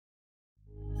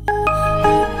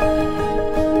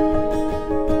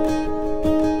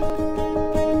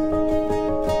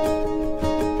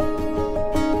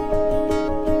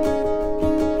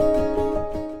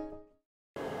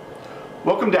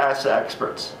Ask the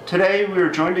Experts. Today we are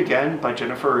joined again by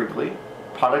Jennifer Wrigley,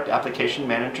 Product Application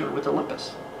Manager with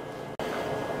Olympus.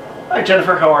 Hi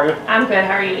Jennifer, how are you? I'm good,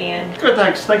 how are you, Ian? Good,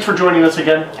 thanks. Thanks for joining us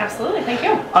again. Absolutely, thank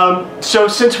you. So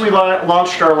since we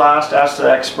launched our last Ask the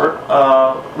Expert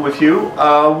with you,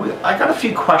 I got a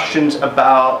few questions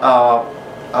about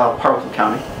particle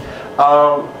counting.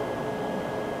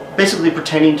 Basically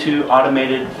pertaining to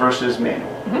automated versus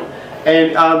manual. Mm-hmm.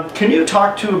 And can you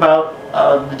talk to about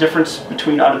the difference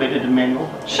between automated and manual?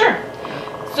 Sure.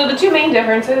 So the two main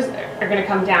differences are going to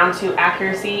come down to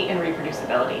accuracy and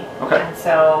reproducibility. Okay. And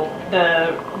so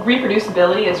the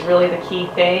reproducibility is really the key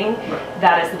thing. Right.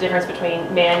 That is the difference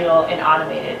between manual and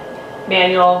automated.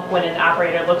 Manual, when an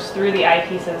operator looks through the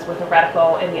eyepieces with a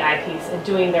reticle in the eyepiece and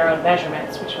doing their own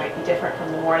measurements, which might be different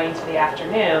from the morning to the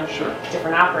afternoon, Sure.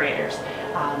 Different operators.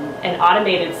 An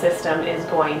automated system is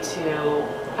going to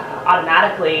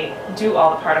automatically do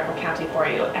all the particle counting for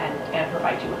you and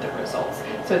provide you with the results.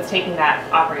 So it's taking that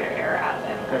operator error out of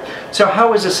it. Okay. So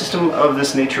how is a system of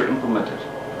this nature implemented,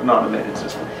 an automated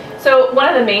system? So one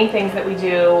of the main things that we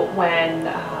do when,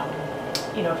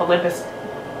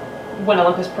 when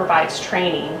Olympus provides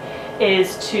training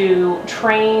is to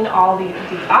train all the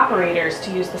operators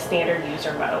to use the standard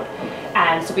user mode.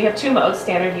 And so we have two modes,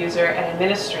 standard user and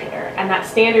administrator. And that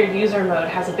standard user mode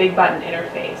has a big button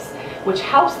interface, which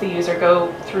helps the user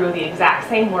go through the exact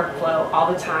same workflow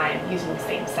all the time using the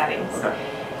same settings. Okay.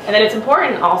 And then it's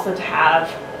important also to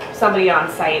have somebody on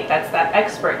site that's that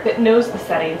expert that knows the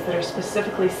settings that are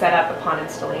specifically set up upon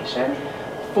installation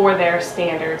for their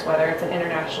standards, whether it's an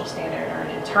international standard or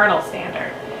an internal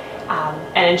standard.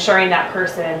 And ensuring that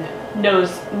person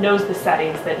knows the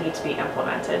settings that need to be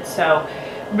implemented. So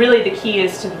really the key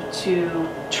is to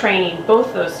train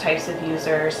both those types of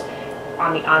users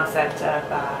on the onset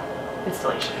of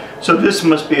installation. So this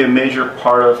must be a major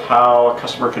part of how a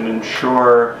customer can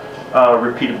ensure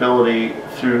repeatability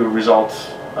through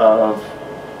results of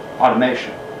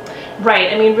automation.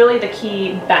 Right. I mean, really the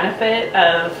key benefit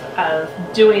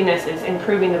of doing this is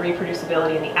improving the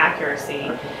reproducibility and the accuracy.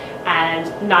 Okay. And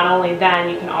not only then,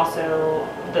 you can also,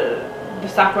 the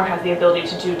software has the ability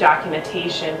to do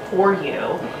documentation for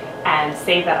you and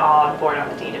save that all on board on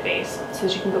the database so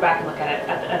that you can go back and look at it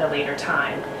at a later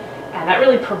time. And that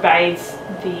really provides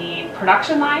the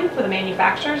production line for the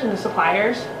manufacturers and the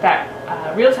suppliers that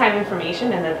real-time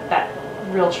information and that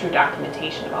real true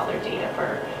documentation of all their data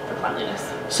for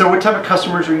cleanliness. So what type of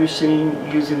customers are you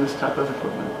seeing using this type of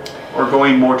equipment? Or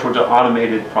going more towards an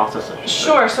automated process?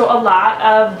 Sure, so a lot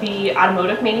of the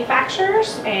automotive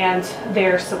manufacturers and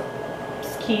their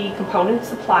key component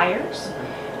suppliers,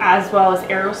 as well as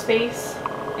aerospace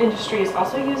industry is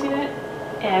also using it,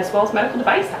 as well as medical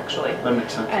device actually. That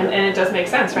makes sense. And it does make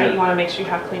sense, right? Yeah. You want to make sure you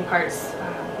have clean parts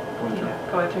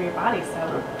going through your body.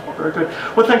 So. Very good.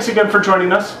 Well, thanks again for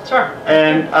joining us. Sure.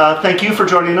 And thank you for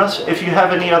joining us. If you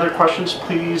have any other questions,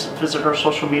 please visit our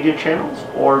social media channels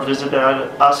or visit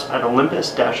us at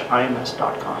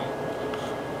olympus-ims.com.